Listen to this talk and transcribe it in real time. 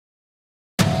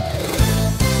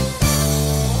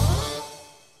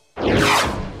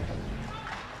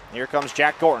Here comes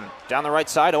Jack Gorton. Down the right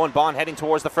side, Owen Bohn heading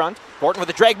towards the front. Gorton with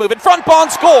a drag move in front, Bohn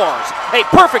scores! A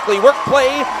perfectly worked play,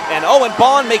 and Owen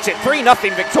Bohn makes it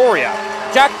 3-0 Victoria.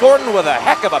 Jack Gorton with a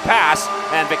heck of a pass,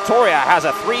 and Victoria has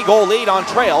a 3-goal lead on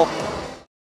trail.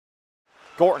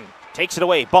 Gorton takes it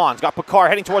away. Bohn's got Picard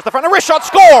heading towards the front. A wrist shot,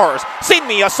 scores! Sing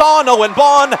me a song, Owen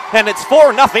Bohn, and it's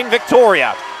 4-0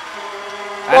 Victoria.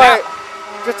 Boy,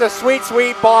 just a sweet,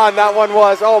 sweet Bohn that one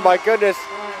was. Oh my goodness.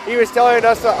 He was telling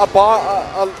us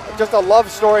just a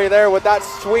love story there with that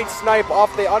sweet snipe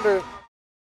off the under.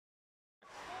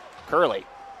 Curley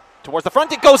towards the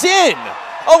front, it goes in!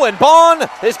 Owen Bohn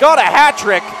has got a hat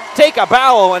trick. Take a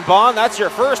bow, Owen Bohn. That's your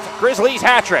first Grizzlies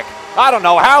hat trick. I don't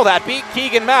know how that beat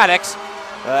Keegan Maddox.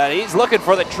 He's looking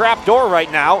for the trap door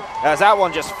right now, as that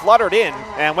one just fluttered in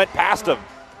and went past him.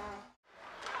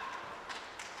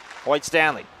 Hoyt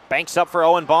Stanley banks up for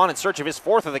Owen Bohn in search of his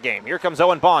 4th of the game. Here comes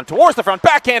Owen Bohn towards the front,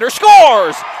 backhander,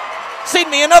 scores! Sing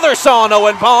me another song,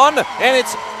 Owen Bohn, and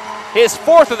it's his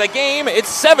 4th of the game. It's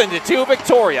 7-2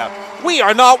 Victoria. We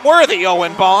are not worthy,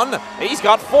 Owen Bohn. He's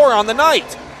got 4 on the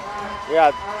night.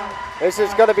 Yeah, this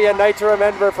is going to be a night to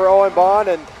remember for Owen Bohn,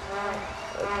 and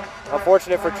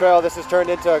unfortunate for Trail, this has turned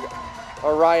into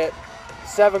a riot.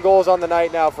 7 goals on the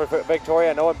night now for Victoria,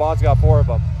 and Owen Bohn's got 4 of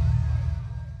them.